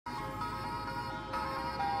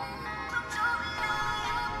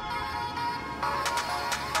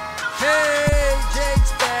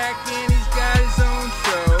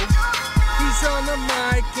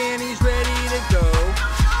and he's ready to go.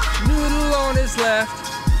 Noodle on his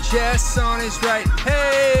left, Jess on his right.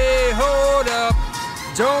 Hey, hold up,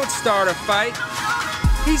 don't start a fight.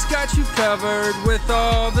 He's got you covered with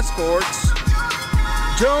all the sports.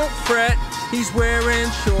 Don't fret, he's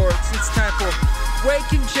wearing shorts. It's time for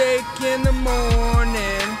Wake and Jake in the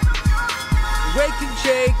morning, Wake and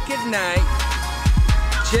Jake at night.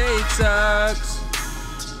 Jake sucks.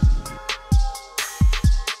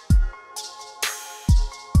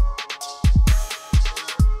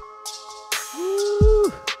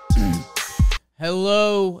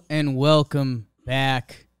 Hello and welcome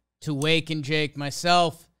back to Wake and Jake.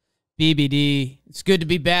 Myself, BBD. It's good to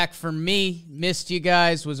be back for me. Missed you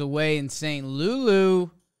guys. Was away in St. Lucia.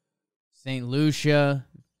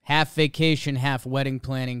 Half vacation, half wedding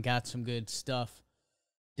planning. Got some good stuff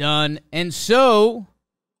done. And so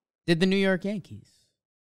did the New York Yankees.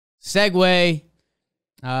 Segue.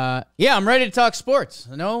 Yeah, I'm ready to talk sports.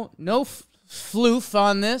 No floof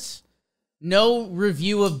on this. No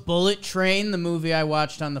review of Bullet Train, the movie I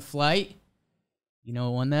watched on the flight. You know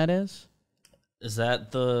what one that is? Is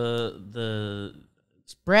that the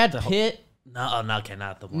It's Brad Pitt. No, okay,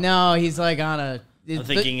 not the one. No, he's like on a... I'm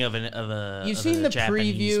thinking of a. You've of seen a the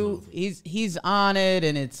Japanese preview. movie. He's on it,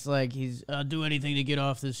 and it's like I'll do anything to get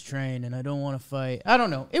off this train, and I don't want to fight. I don't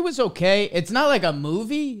know. It was okay. It's not like a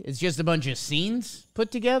movie. It's just a bunch of scenes put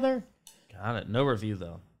together. Got it. No review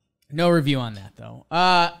though. No review on that though.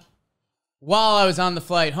 While I was on the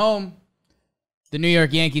flight home, the New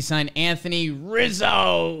York Yankees signed Anthony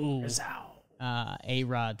Rizzo.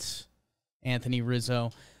 A-Rod's Anthony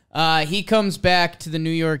Rizzo. He comes back to the New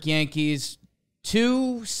York Yankees,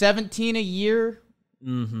 $217 a year,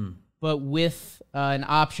 but with an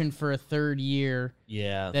option for a third year.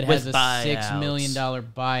 Yeah, that has a buyouts. $6 million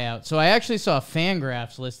buyout. So I actually saw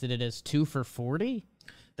Fangraphs listed it as 2 for $40.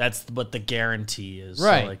 That's what the guarantee is.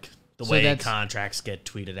 Right. So like the So way that's- contracts get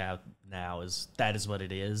tweeted out now is what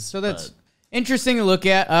it is. So that's interesting to look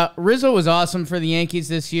at. Rizzo was awesome for the Yankees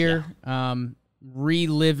this year.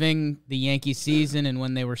 Reliving the Yankee season and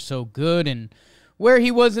when they were so good and where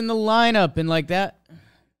he was in the lineup and like that.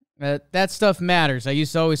 That stuff matters. I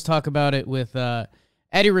used to always talk about it with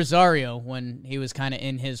Eddie Rosario when he was kind of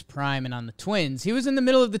in his prime and on the Twins. He was in the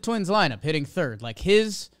middle of the Twins lineup hitting third. Like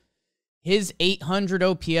his 800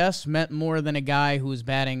 OPS meant more than a guy who was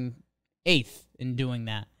batting eighth in doing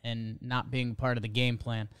that and not being part of the game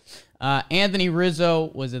plan. Anthony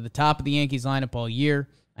Rizzo was at the top of the Yankees lineup all year.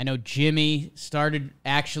 I know Jimmy started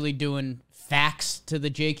actually doing facts to the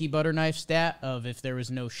Jakey Butterknife stat of if there was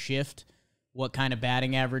no shift, what kind of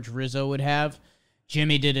batting average Rizzo would have.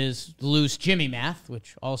 Jimmy did his loose Jimmy math,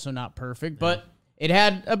 which also not perfect, but it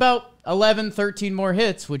had about 11, 13 more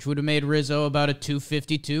hits, which would have made Rizzo about a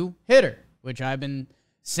 252 hitter, which I've been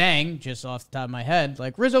saying just off the top of my head.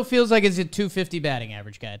 Like Rizzo feels like he's a 250 batting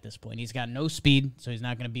average guy at this point. He's got no speed, so he's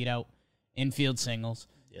not going to beat out infield singles.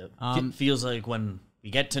 Yep. It feels like when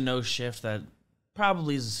we get to no shift, that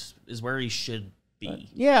probably is where he should be.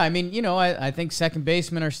 Yeah, I mean, I think second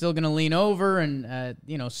basemen are still going to lean over, and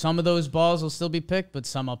some of those balls will still be picked, but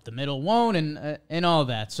some up the middle won't, and all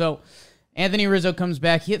that. So Anthony Rizzo comes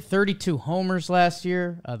back. He hit 32 homers last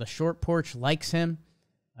year. The short porch likes him.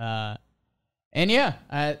 And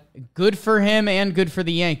yeah, good for him and good for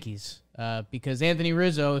the Yankees because Anthony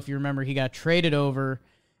Rizzo, if you remember, he got traded over,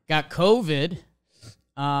 got COVID,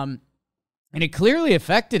 and it clearly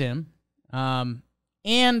affected him.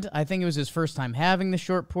 And I think it was his first time having the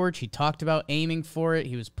short porch. He talked about aiming for it.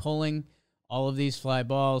 He was pulling all of these fly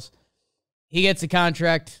balls. He gets a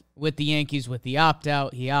contract with the Yankees with the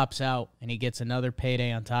opt-out. He opts out, and he gets another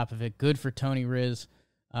payday on top of it. Good for Tony Riz,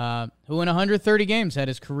 who in 130 games tied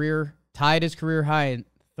his career high in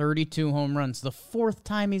 32 home runs. The fourth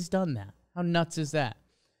time he's done that. How nuts is that?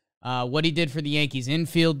 What he did for the Yankees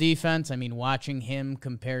infield defense, I mean, watching him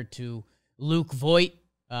compared to Luke Voit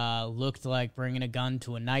looked like bringing a gun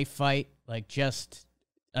to a knife fight, like just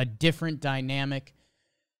a different dynamic.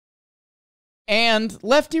 And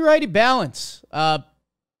lefty-righty balance. The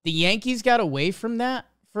Yankees got away from that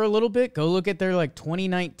for a little bit. Go look at their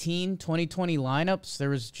 2019, 2020 lineups. There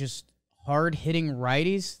was just hard-hitting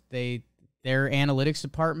righties. Their analytics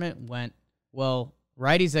department went, well,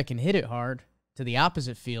 righties that can hit it hard to the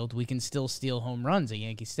opposite field, we can still steal home runs at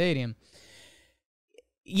Yankee Stadium.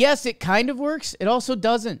 Yes, it kind of works. It also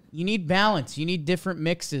doesn't. You need balance. You need different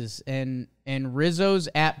mixes. And Rizzo's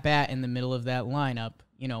at-bat in the middle of that lineup,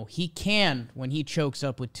 he can, when he chokes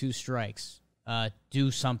up with 2 strikes,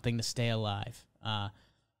 do something to stay alive.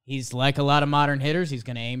 He's like a lot of modern hitters. He's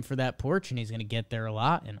going to aim for that porch, and he's going to get there a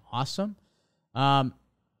lot, and awesome.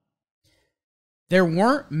 there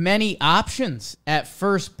weren't many options at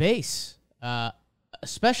first base,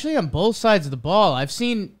 especially on both sides of the ball. I've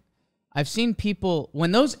seen people,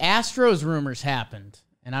 when those Astros rumors happened,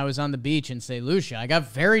 and I was on the beach in St. Lucia, I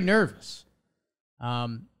got very nervous.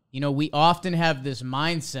 We often have this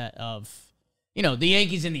mindset of, the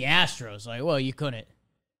Yankees and the Astros. Like, well, you couldn't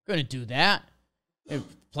do that. If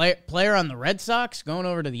player on the Red Sox going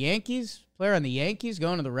over to the Yankees, player on the Yankees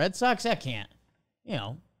going to the Red Sox, that can't.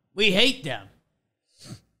 We hate them.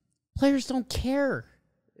 Players don't care,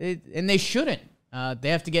 and they shouldn't. They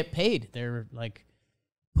have to get paid. They're like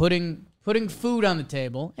putting food on the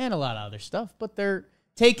table and a lot of other stuff, but they're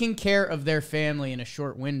taking care of their family in a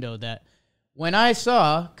short window. That when I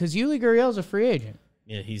saw, because Yuli Gurriel's a free agent.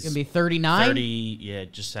 Yeah, he's going to be 39. 30, yeah,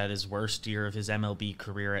 just had his worst year of his MLB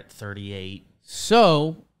career at 38.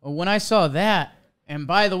 So when I saw that, and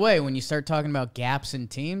by the way, when you start talking about gaps in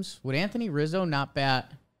teams, would Anthony Rizzo not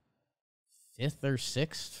bat 5th or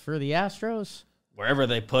 6th for the Astros? Wherever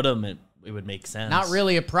they put him, it would make sense. Not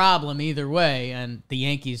really a problem either way. And the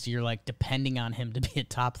Yankees, you're like depending on him to be a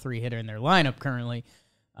top 3 hitter in their lineup currently.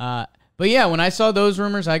 But yeah, when I saw those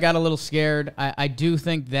rumors, I got a little scared. I do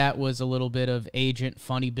think that was a little bit of agent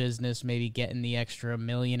funny business, maybe getting the extra $1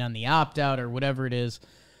 million on the opt-out or whatever it is.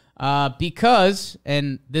 Because,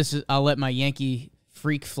 and this is, I'll let my Yankee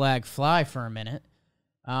freak flag fly for a minute.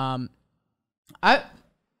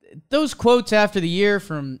 Those quotes after the year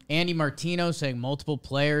from Andy Martino saying multiple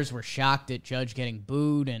players were shocked at Judge getting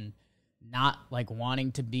booed and not like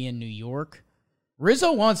wanting to be in New York.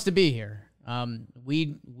 Rizzo wants to be here.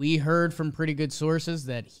 We heard from pretty good sources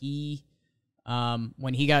that he,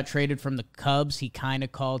 when he got traded from the Cubs, he kind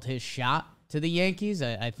of called his shot to the Yankees.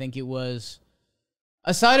 I think it was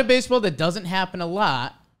a side of baseball that doesn't happen a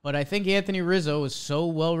lot, but I think Anthony Rizzo was so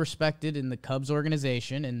well respected in the Cubs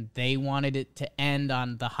organization, and they wanted it to end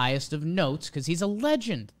on the highest of notes because he's a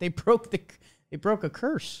legend. They broke a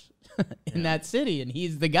curse in that city, and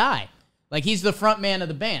he's the guy. Like, he's the front man of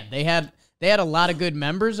the band. They had a lot of good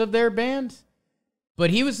members of their band, but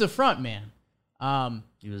he was the front man.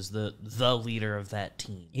 He was the leader of that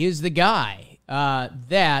team. He was the guy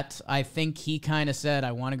that I think he kind of said,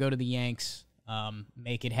 I want to go to the Yanks,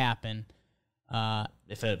 make it happen.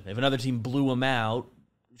 If another team blew him out,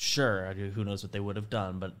 sure, who knows what they would have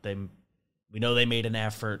done, but we know they made an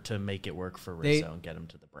effort to make it work for Rizzo and get him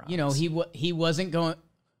to the Bronx.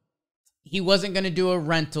 He wasn't going to do a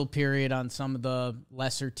rental period on some of the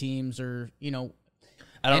lesser teams, or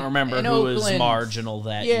I don't remember who was marginal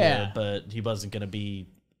that Yeah. year, but he wasn't going to be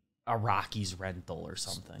a Rockies rental or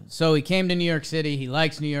something. So he came to New York City. He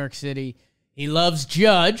likes New York City. He loves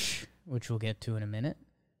Judge, which we'll get to in a minute.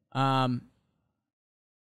 And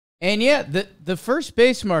yeah, the first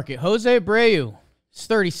base market, Jose Abreu, is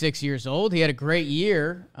 36 years old. He had a great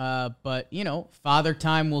year, but father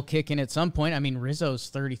time will kick in at some point. I mean, Rizzo's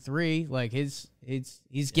 33. Like he's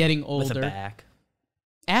getting older. With a back.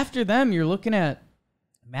 After them, you're looking at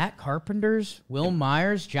Matt Carpenter's, Will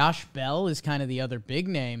Myers, Josh Bell is kind of the other big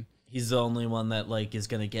name. He's the only one that is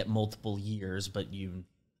going to get multiple years, but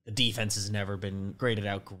the defense has never been graded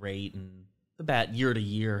out great, and the bat year to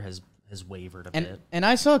year has wavered a bit. And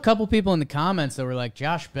I saw a couple people in the comments that were like,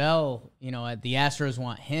 Josh Bell, the Astros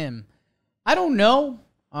want him. I don't know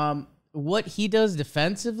what he does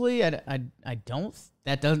defensively. I don't.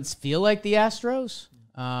 That doesn't feel like the Astros.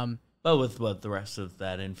 But with what the rest of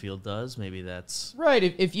that infield does, maybe that's right.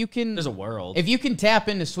 If you can, there's a world. If you can tap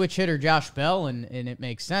into switch hitter Josh Bell and it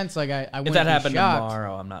makes sense. Like I if that happened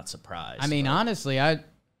tomorrow, I'm not surprised. I mean, honestly,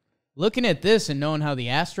 looking at this and knowing how the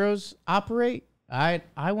Astros operate, I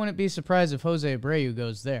wouldn't be surprised if Jose Abreu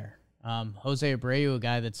goes there. Jose Abreu, a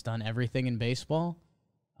guy that's done everything in baseball.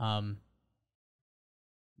 Why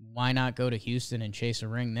not go to Houston and chase a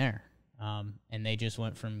ring there? And they just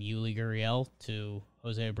went from Yuli Gurriel to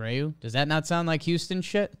Jose Abreu. Does that not sound like Houston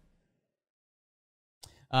shit?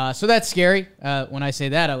 So that's scary when I say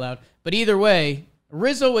that out loud. But either way,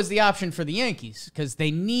 Rizzo was the option for the Yankees because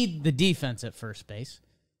they need the defense at first base.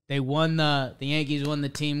 The Yankees won the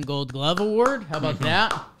Team Gold Glove Award. How about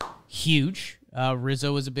that? Huge.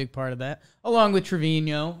 Rizzo was a big part of that, along with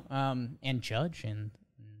Trevino and Judge and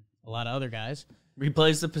a lot of other guys. He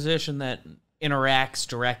plays the position that interacts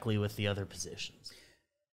directly with the other positions.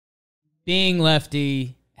 Being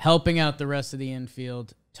lefty, helping out the rest of the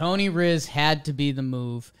infield, Tony Riz had to be the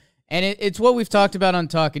move. And it's what we've talked about on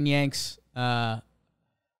Talking Yanks a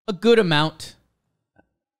good amount.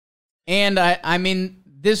 And I mean,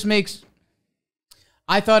 this makes...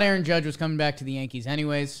 I thought Aaron Judge was coming back to the Yankees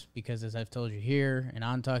anyways, because as I've told you here and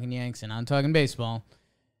on Talking Yanks and on Talking Baseball,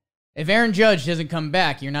 if Aaron Judge doesn't come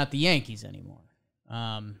back, you're not the Yankees anymore.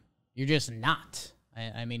 you're just not.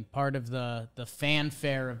 I mean, part of the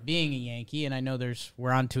fanfare of being a Yankee, and I know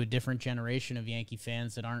we're on to a different generation of Yankee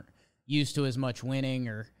fans that aren't used to as much winning,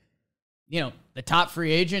 or, the top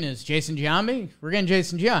free agent is Jason Giambi. We're getting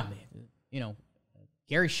Jason Giambi.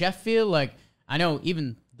 Gary Sheffield, I know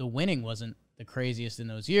even the winning wasn't the craziest in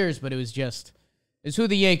those years, but it's who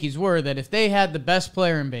the Yankees were, that if they had the best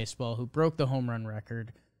player in baseball who broke the home run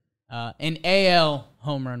record, an AL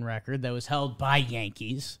home run record that was held by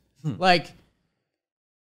Yankees,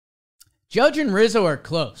 Judge and Rizzo are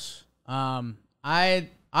close. I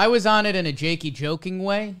was on it in a Jakey joking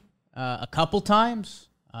way a couple times.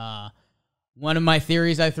 One of my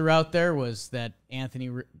theories I threw out there was that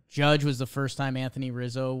Judge was the first time Anthony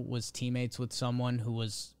Rizzo was teammates with someone who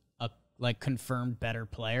was a confirmed better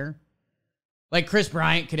player. Like Chris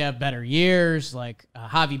Bryant could have better years.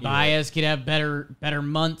 Javi Baez could have better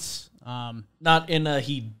months. Not in a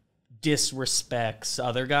he disrespects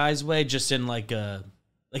other guys way, just in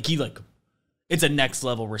it's a next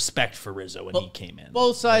level respect for Rizzo when he came in.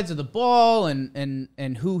 Both sides of the ball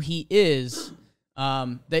and who he is.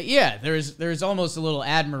 There's almost a little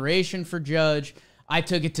admiration for Judge. I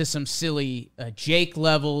took it to some silly Jake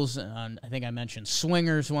levels. I think I mentioned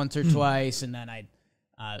swingers once or twice, and then I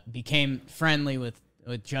became friendly with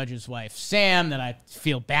Judge's wife Sam. That I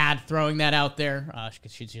feel bad throwing that out there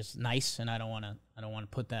because she's just nice, and I don't want to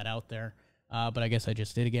put that out there. But I guess I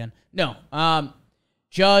just did again. No,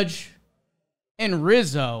 Judge and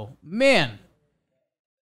Rizzo, man.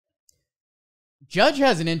 Judge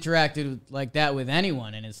hasn't interacted like that with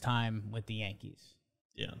anyone in his time with the Yankees.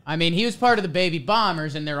 Yeah. I mean, he was part of the Baby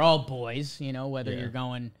Bombers, and they're all boys, whether you're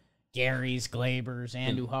going Gary's, Glaber's,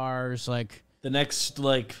 Andujar's, the next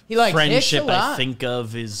friendship I think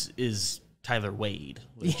of is Tyler Wade.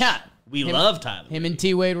 We love Tyler. Him and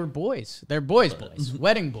T Wade were boys. They're boys,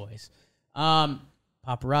 wedding boys,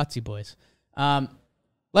 paparazzi boys.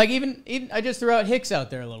 Even I just threw out Hicks out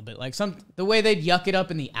there a little bit. The way they'd yuck it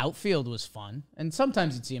up in the outfield was fun, and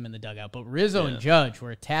sometimes you'd see him in the dugout. But Rizzo and Judge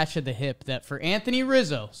were attached at the hip. That for Anthony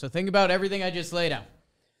Rizzo. So think about everything I just laid out.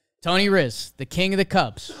 Tony Riz, the king of the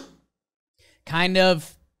Cubs, kind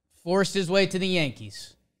of forced his way to the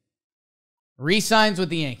Yankees. Re-signs with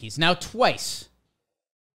the Yankees now twice.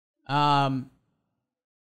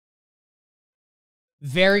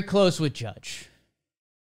 Very close with Judge.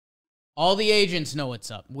 All the agents know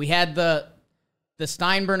what's up. We had the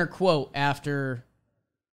Steinbrenner quote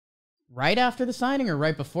right after the signing or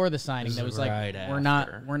right before the signing that was we're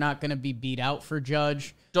not going to be beat out for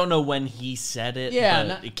Judge. Don't know when he said it,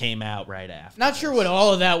 but it came out right after. Not sure what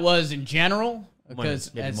all of that was in general.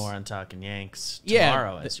 Because maybe more on Talking Yanks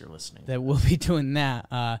tomorrow as you're listening. That we'll be doing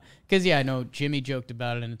that. Because, I know Jimmy joked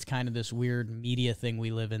about it, and it's kind of this weird media thing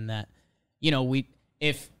we live in that,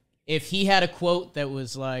 if he had a quote that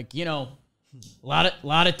was a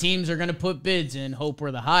lot of teams are going to put bids in, hope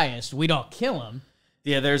we're the highest, we'd all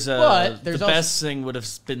there's the best thing would have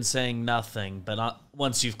been saying nothing, but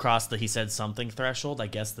once you've crossed the he said something threshold, I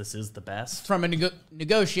guess this is the best. From a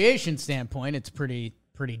negotiation standpoint, it's pretty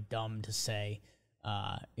dumb to say,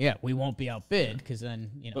 we won't be outbid, because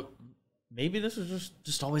then, But maybe this was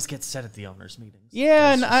just always gets said at the owners' meetings.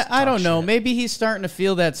 Yeah, and I don't know. Maybe he's starting to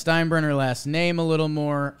feel that Steinbrenner last name a little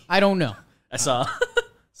more. I don't know. I saw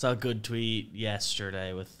a good tweet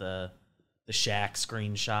yesterday with the Shaq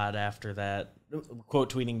screenshot after that,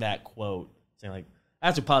 tweeting that quote, saying I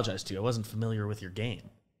have to apologize to you. I wasn't familiar with your game.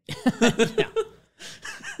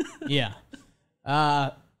 Yeah.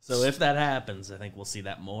 So if that happens, I think we'll see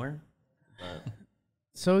that more. But.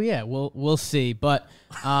 So yeah, we'll see. But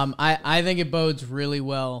I think it bodes really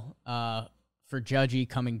well for Judgy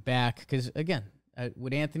coming back, because again,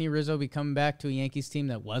 would Anthony Rizzo be coming back to a Yankees team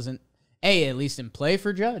that wasn't at least in play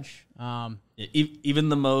for Judge? Even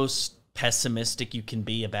the most pessimistic you can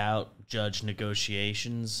be about Judge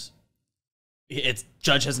negotiations,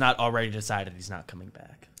 Judge has not already decided he's not coming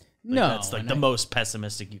back. No, that's the most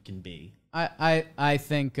pessimistic you can be. I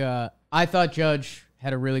think I thought Judge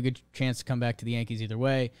had a really good chance to come back to the Yankees either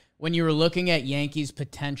way. When you were looking at Yankees'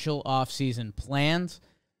 potential offseason plans,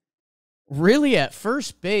 really at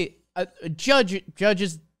first base, Judge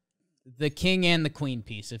is the king and the queen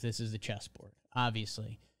piece if this is the chessboard,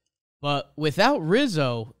 obviously. But without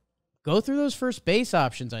Rizzo, go through those first base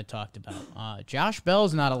options I talked about. Josh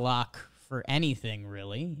Bell's not a lock for anything,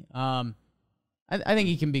 really. I think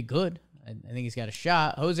he can be good. I think he's got a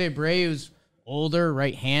shot. Jose Abreu's older,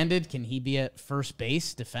 right-handed. Can he be at first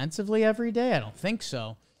base defensively every day? I don't think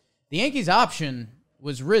so. The Yankees' option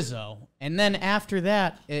was Rizzo, and then after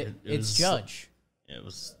that, it's Judge. It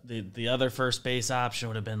was the other first base option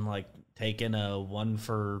would have been taking a 1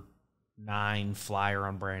 for 9 flyer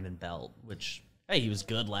on Brandon Belt, which, hey, he was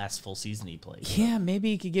good last full season he played. Yeah,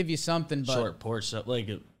 maybe he could give you something, but short porch, so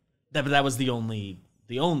that was the only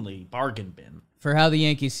bargain bin for how the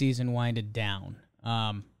Yankees season winded down.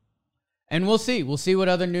 And we'll see. We'll see what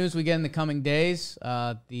other news we get in the coming days.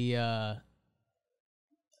 The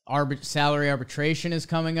salary arbitration is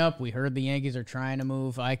coming up. We heard the Yankees are trying to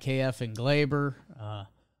move IKF and Glaber.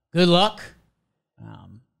 Good luck.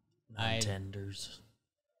 Contenders.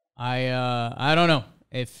 I don't know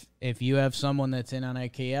if you have someone that's in on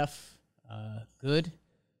IKF. Good.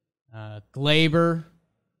 Glaber.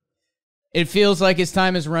 It feels like his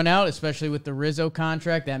time has run out, especially with the Rizzo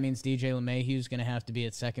contract. That means DJ LeMahieu is going to have to be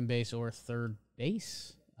at second base or third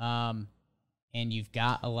base. And you've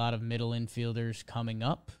got a lot of middle infielders coming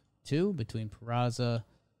up, too, between Peraza,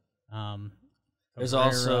 there's Cabrera,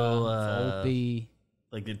 also Volpe.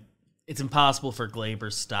 It's impossible for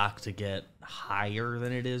Glaber's stock to get higher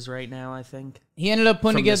than it is right now, I think. He ended up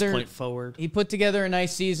putting together. From this point forward. He put together a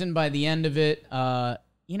nice season by the end of it.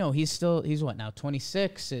 He's what now,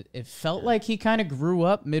 26? It felt like he kind of grew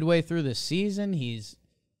up midway through the season.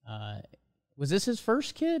 Was this his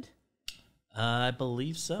first kid? I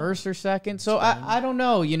believe so. First or second? So I don't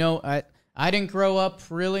know. I didn't grow up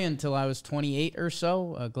really until I was 28 or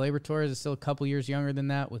so. Gleyber Torres is still a couple years younger than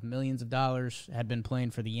that with millions of dollars, had been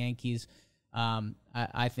playing for the Yankees.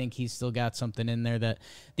 I think he's still got something in there that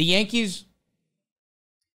the Yankees,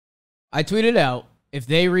 I tweeted out, if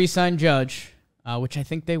they re-sign Judge, which I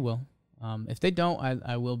think they will. If they don't,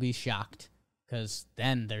 I will be shocked because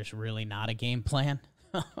then there's really not a game plan.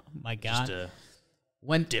 Oh, my God.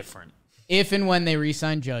 Just different. If and when they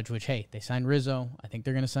re-sign Judge, which, hey, they signed Rizzo. I think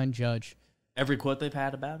they're going to sign Judge. Every quote they've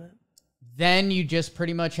had about it? Then you just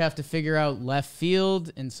pretty much have to figure out left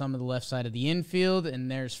field and some of the left side of the infield,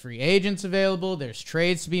 and there's free agents available. There's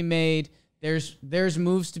trades to be made. There's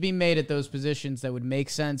moves to be made at those positions that would make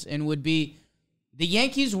sense and would be – the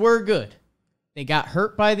Yankees were good. They got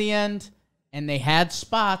hurt by the end, and they had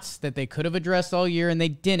spots that they could have addressed all year, and they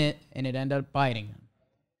didn't, and it ended up biting them.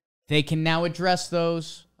 They can now address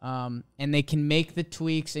those, and they can make the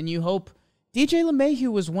tweaks, and you hope – DJ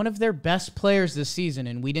LeMahieu was one of their best players this season,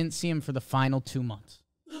 and we didn't see him for the final 2 months.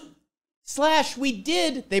 We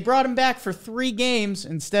did. They brought him back for 3 games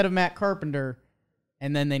instead of Matt Carpenter,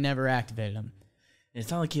 and then they never activated him.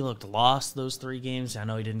 It's not like he looked lost those 3 games. I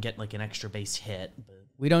know he didn't get an extra base hit. But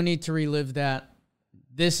we don't need to relive that.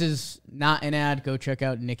 This is not an ad. Go check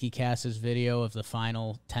out Nikki Cass's video of the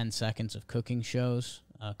final 10 seconds of cooking shows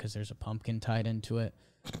because there's a pumpkin tied into it.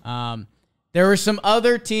 There were some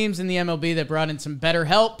other teams in the MLB that brought in some better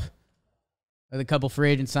help with a couple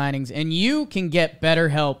free agent signings, and you can get better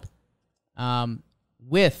help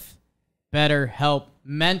with better help.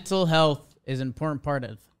 Mental health is an important part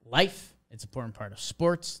of life. It's an important part of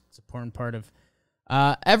sports. It's an important part of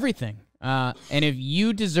everything. And if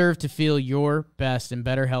you deserve to feel your best, and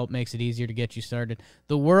BetterHelp makes it easier to get you started.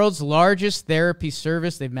 The world's largest therapy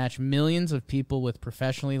service. They've matched millions of people with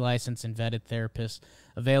professionally licensed and vetted therapists.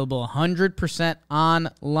 Available 100%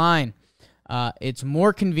 online. It's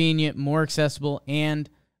more convenient, more accessible, and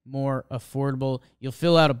more affordable. You'll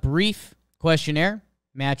fill out a brief questionnaire,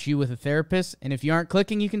 match you with a therapist, and if you aren't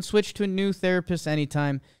clicking, you can switch to a new therapist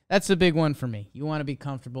anytime. That's the big one for me. You want to be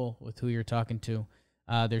comfortable with who you're talking to.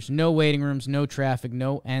 There's no waiting rooms, no traffic,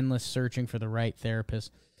 no endless searching for the right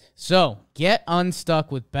therapist. So get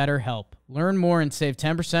unstuck with BetterHelp. Learn more and save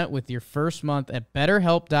 10% with your first month at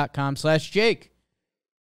BetterHelp.com/Jake.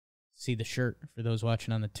 See the shirt for those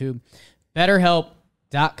watching on the tube.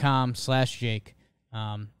 BetterHelp.com/Jake.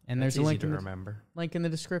 And there's a link in the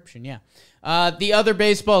description. Yeah. The other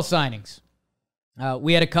baseball signings.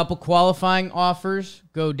 We had a couple qualifying offers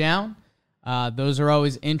go down. Those are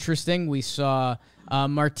always interesting. We saw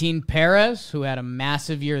Martin Perez, who had a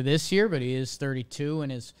massive year this year, but he is 32,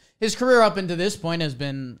 and his career up until this point has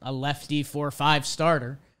been a lefty 4-5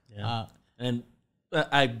 starter. Yeah.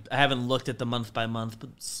 I haven't looked at the month by month,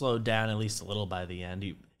 but slowed down at least a little by the end.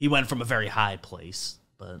 He went from a very high place,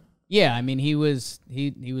 but yeah, I mean he was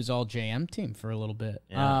all JM team for a little bit.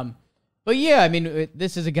 Yeah. But yeah, I mean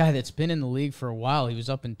this is a guy that's been in the league for a while. He was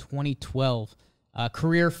up in 2012,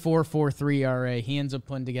 career 4.43 ERA. He ends up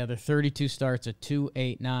putting together 32 starts at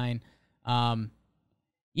 2.89.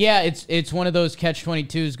 Yeah, it's one of those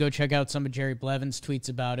catch-22s. Go check out some of Jerry Blevin's tweets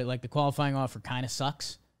about it. Like the qualifying offer kind of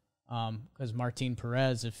sucks. Because Martin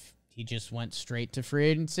Perez, if he just went straight to free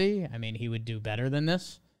agency, I mean, he would do better than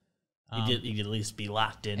this. He could at least be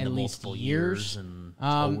locked in multiple years and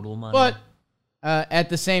total money. But at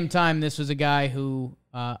the same time, this was a guy who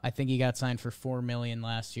I think he got signed for $4 million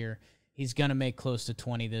last year. he's going to make close to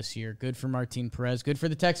 20 this year. Good for Martin Perez. Good for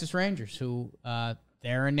the Texas Rangers, who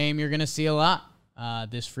they're a name you're going to see a lot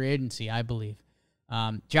this free agency, I believe.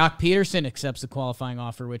 Jock Peterson accepts the qualifying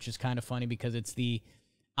offer, which is kind of funny because it's the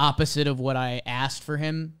opposite of what I asked for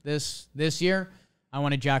him this year. I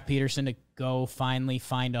wanted Jock Peterson to go finally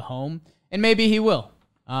find a home, and maybe he will.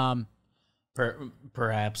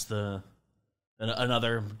 Perhaps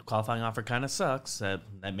another qualifying offer kind of sucks that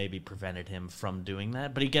maybe prevented him from doing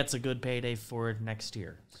that, but he gets a good payday for it next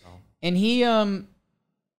year. So. And he,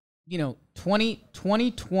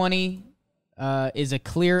 2020 is a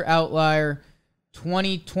clear outlier.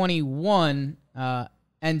 2021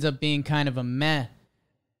 ends up being kind of a meh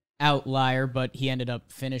outlier, but he ended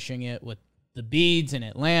up finishing it with the Beads in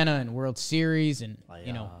Atlanta and World Series and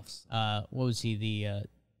playoffs. What was he, the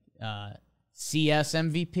CS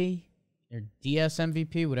MVP or DS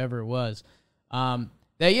MVP, whatever it was.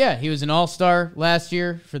 He was an all-star last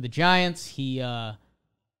year for the Giants. He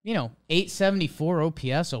 874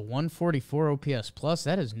 OPS, a 144 OPS plus.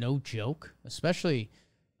 That is no joke, especially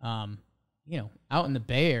out in the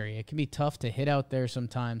Bay Area. It can be tough to hit out there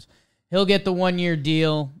sometimes. He'll get the 1-year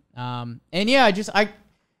deal.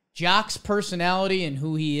 Jock's personality and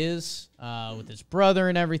who he is with his brother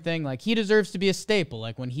and everything, like, he deserves to be a staple.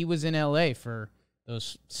 Like, when he was in LA for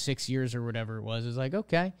those 6 years or whatever it was, it's like,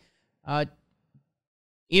 okay,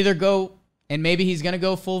 either go, and maybe he's going to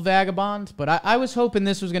go full vagabond, but I was hoping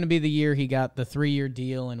this was going to be the year he got the 3-year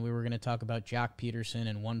deal, and we were going to talk about Jock Peterson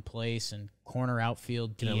in one place and corner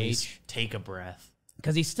outfield DH. At least take a breath.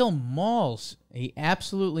 Because he still mauls. He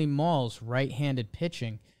absolutely mauls right-handed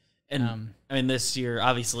pitching. And this year,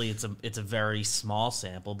 obviously, it's a very small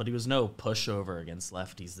sample, but he was no pushover against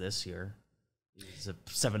lefties this year. He's a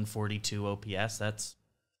 742 OPS. That's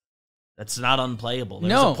not unplayable.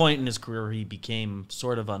 There was a point in his career where he became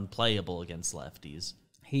sort of unplayable against lefties.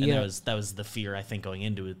 That was the fear, I think, going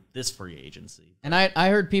into this free agency. And I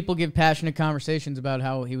heard people give passionate conversations about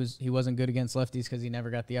how he wasn't good against lefties because he never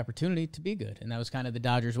got the opportunity to be good, and that was kind of the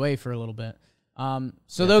Dodgers' way for a little bit. I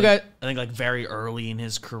think like very early in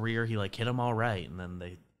his career, he hit him all right, and then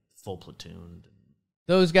they full platooned.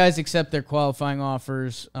 Those guys accept their qualifying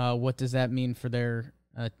offers. What does that mean for their?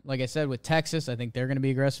 Like I said, with Texas, I think they're going to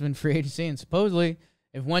be aggressive in free agency, and supposedly,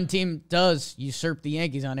 if one team does usurp the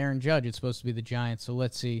Yankees on Aaron Judge, it's supposed to be the Giants. So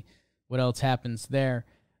let's see what else happens there.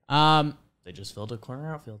 They just filled a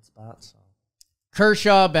corner outfield spot. So.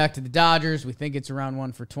 Kershaw back to the Dodgers. We think it's around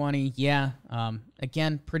 1 for 20. Yeah.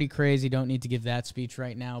 Again, pretty crazy. Don't need to give that speech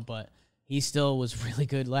right now, but he still was really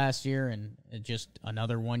good last year, and just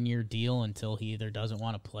another 1-year deal until he either doesn't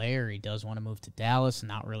want to play or he does want to move to Dallas.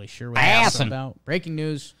 Not really sure what that's about. Breaking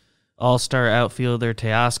news. All-star outfielder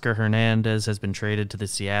Teoscar Hernandez has been traded to the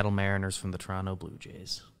Seattle Mariners from the Toronto Blue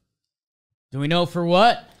Jays. Do we know for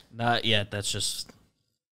what? Not yet. That's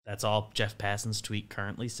all Jeff Passan's tweet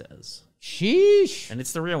currently says. Sheesh. And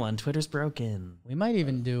it's the real one. Twitter's broken. We might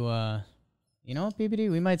even do, you know what, BBD?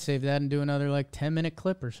 We might save that and do another 10-minute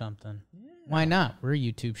clip or something. Yeah. Why not? We're a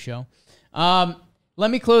YouTube show. Let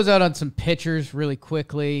me close out on some pitchers really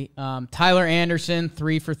quickly. Tyler Anderson,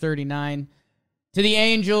 3 for 39. To the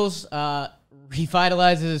Angels,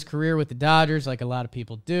 revitalizes his career with the Dodgers like a lot of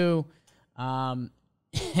people do. And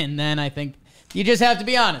then I think you just have to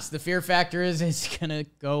be honest. The fear factor is he's going to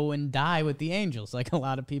go and die with the Angels like a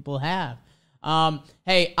lot of people have.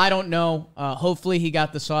 Hey, I don't know. Hopefully he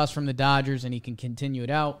got the sauce from the Dodgers and he can continue it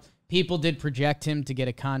out. People did project him to get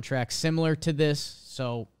a contract similar to this.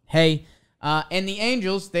 So, hey. And the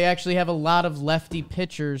Angels, they actually have a lot of lefty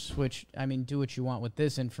pitchers, which, do what you want with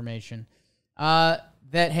this information.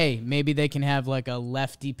 Hey, maybe they can have a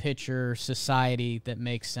lefty pitcher society that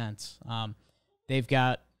makes sense. They've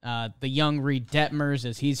got the young Reed Detmers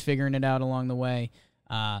as he's figuring it out along the way.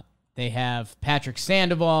 They have Patrick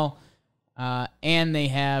Sandoval, and they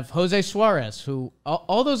have Jose Suarez, who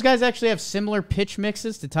all those guys actually have similar pitch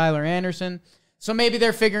mixes to Tyler Anderson. So maybe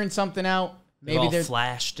they're figuring something out. Maybe they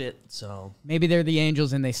flashed it, so maybe they're the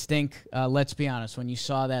Angels and they stink. Let's be honest. When you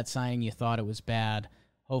saw that signing, you thought it was bad.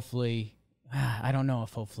 Hopefully, I don't know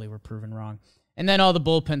if hopefully we're proven wrong. And then all the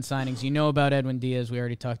bullpen signings. You know about Edwin Diaz. We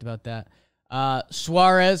already talked about that.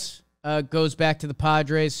 Suarez goes back to the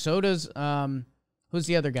Padres. So does who's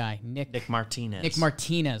the other guy? Nick Martinez. Nick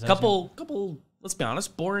Martinez. Couple. Let's be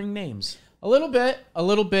honest, boring names. A little bit.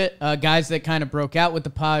 Guys that kind of broke out with the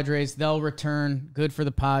Padres. They'll return. Good for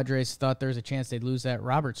the Padres. Thought there was a chance they'd lose that.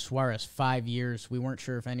 Robert Suarez, 5 years. We weren't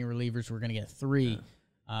sure if any relievers were going to get 3.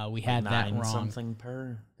 We had that wrong. Something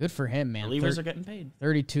per. Good for him, man. Relievers are getting paid.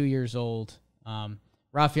 32 years old.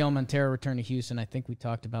 Rafael Montero returned to Houston. I think we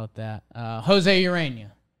talked about that. Jose Urena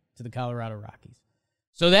to the Colorado Rockies.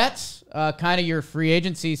 So that's kind of your free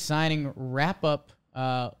agency signing wrap up.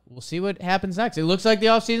 We'll see what happens next. It looks like the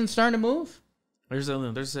offseason's starting to move.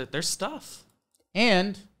 There's stuff.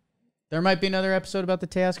 And there might be another episode about the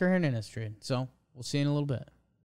Teoscar Hernandez trade. So we'll see in a little bit.